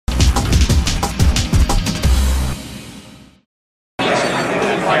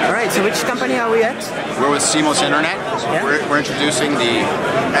Alright, so which company are we at? We're with Seamless Internet. Yeah. We're introducing the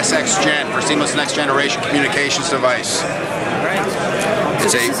SX Gen, for Seamless Next Generation Communications Device. Right.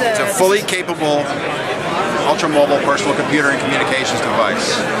 It's a fully capable, ultra-mobile personal computer and communications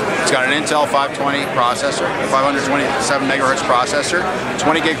device. It's got an Intel 520 processor, 527 megahertz processor,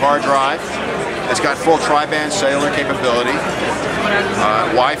 20 gig hard drive. It's got full tri-band cellular capability,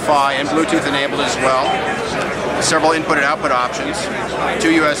 Wi-Fi and Bluetooth enabled as well. Several input and output options, 2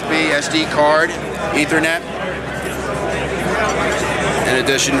 USB, SD card, Ethernet. In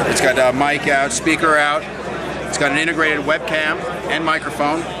addition, it's got a mic out, speaker out. It's got an integrated webcam and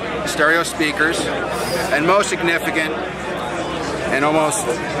microphone, stereo speakers, and most significant, and almost,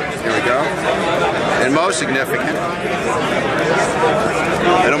 here we go, and most significant,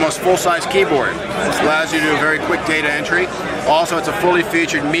 an almost full-size keyboard. This allows you to do very quick data entry. Also, it's a fully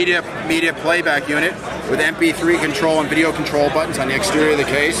featured media playback unit with MP3 control and video control buttons on the exterior of the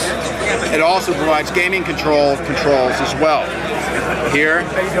case. It also provides gaming controls as well, here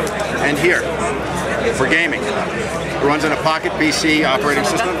and here, for gaming. It runs on a Pocket PC operating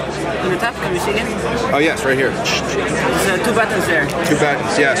system. On the top, can we see it? Oh yes, right here. There's 2 buttons there. 2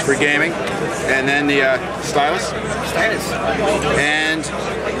 buttons, yes, for gaming. And then the stylus. Stylus. And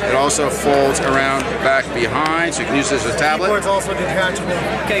it also folds around back behind, so you can use this as a tablet. Keyboard's also detachable.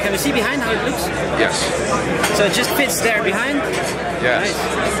 Okay, can we see behind how it looks? Yes. So it just fits there behind? Yes.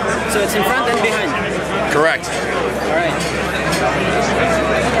 Nice. So it's in front and behind? Correct. Alright.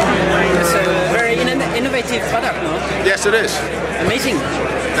 It's a very innovative product, no? Yes, it is. Amazing.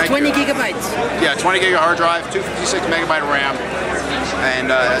 Thank 20 you. gigabytes. Yeah, 20 gig hard drive, 256 megabyte RAM,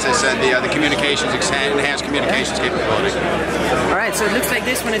 and as I said, the communications, enhanced communications capability. Alright, so it looks like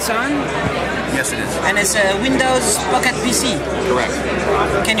this when it's on? Yes, it is. And it's a Windows Pocket PC. Correct.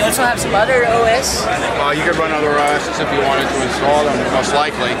 Can you also have some other OS? You could run other OSs if you wanted to install them, most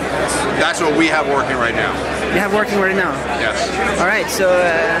likely. That's what we have working right now. You have working right now? Yes. Alright, so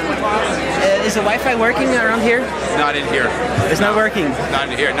is the Wi-Fi working around here? Not in here. It's not working? Not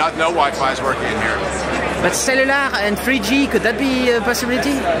in here. No Wi-Fi is working in here. But cellular and 3G, could that be a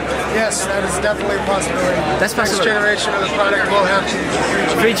possibility? Yes, that is definitely a possibility. That's possible. Next generation of the product will have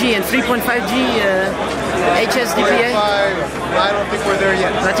 3G and 3.5G HSDPA? I don't think we're there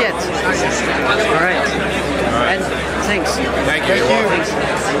yet. Not yet. All right. And thanks. Thank you.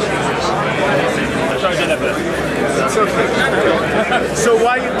 That's okay. So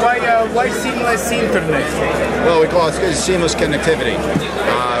why seamless internet? Well, we call it seamless connectivity.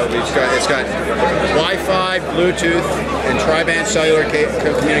 It's got Wi-Fi, Bluetooth, and tri-band cellular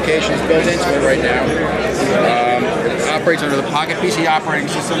communications built into it right now. It operates under the Pocket PC operating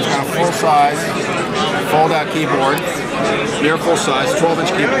system. It's got a full-size fold-out keyboard, near full-size,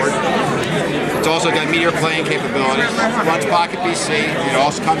 12-inch keyboard. It's also got media playing capability. It runs Pocket PC. It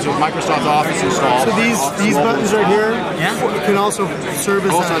also comes with Microsoft Office installed. So these buttons right here can also serve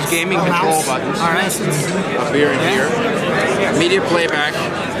as also has gaming control buttons. All right. Up here and here. Media playback,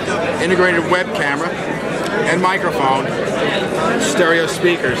 integrated web camera, and microphone, stereo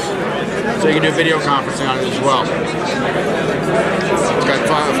speakers. So you can do video conferencing on it as well. It's got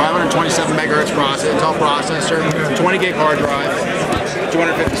 527 megahertz Intel processor, 20 gig hard drive,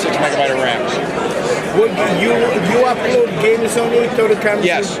 256 megabyte of RAM. You upload games only to the camera?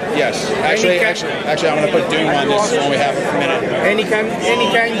 Yes. Actually, I'm going to put Doom on this when we have a minute. Any kind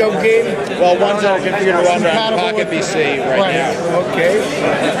of game? Well, ones that are configured to run on Pocket PC right now. Okay.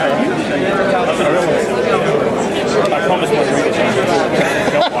 I promised my readers.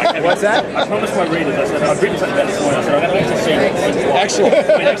 What's that? I promised my readers. I said I've written something about this morning. I said I'm going to see it. Excellent.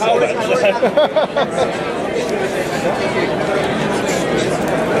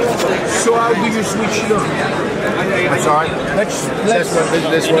 So how do you switch it on? I'm sorry?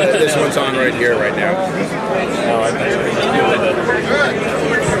 This one's on right here, right now.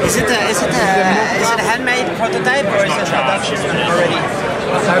 Is it a handmade prototype or is it production already?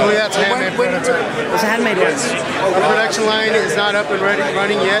 I believe that's a handmade prototype. It's a handmade one. Our production line is not up and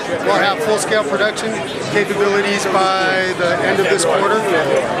running yet. We'll have full-scale production capabilities by the end of this quarter.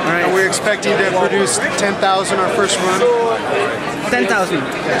 Right. And we're expecting to produce 10,000 our first run. 10,000?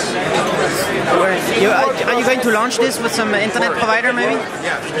 Yes. Are you going to launch this with some internet provider maybe?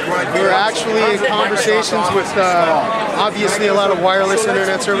 We're actually in conversations with obviously a lot of wireless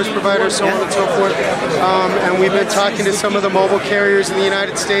internet service providers, so on and so forth. And we've been talking to some of the mobile carriers in the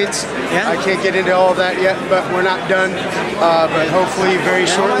United States. Yeah. I can't get into all of that yet, but we're not done. But hopefully very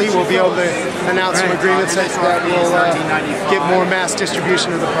shortly we'll be able to announce some agreements that will get more mass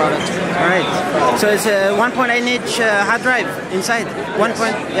distribution of the product. Alright. So it's a 1.8-inch hard drive inside.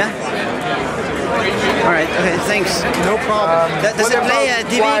 1.8? Yeah? Alright, okay, thanks. No problem. Does it play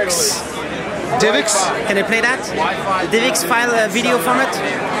DivX? DivX? Can it play that? The DivX file video format?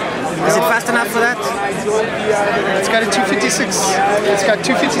 Is it fast enough for that? It's got a 256. It's got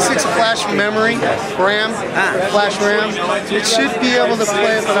 256 flash memory, RAM, flash RAM. It should be able to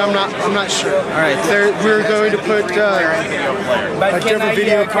play it, but I'm not sure. All right. We're going to put different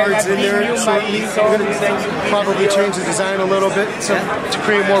video cards in there. So we're going to probably change the design a little bit to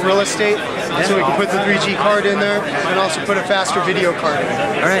create more real estate. So we can put the 3G card in there and also put a faster video card in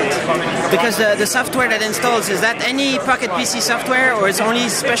there. All right. Because the software that installs, is that any Pocket PC software, or it's only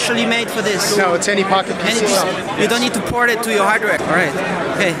specially made for this? No, it's any Pocket PC software. You don't need to port it to your hardware. All right.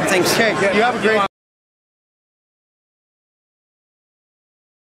 Okay, thanks. Okay, you have a great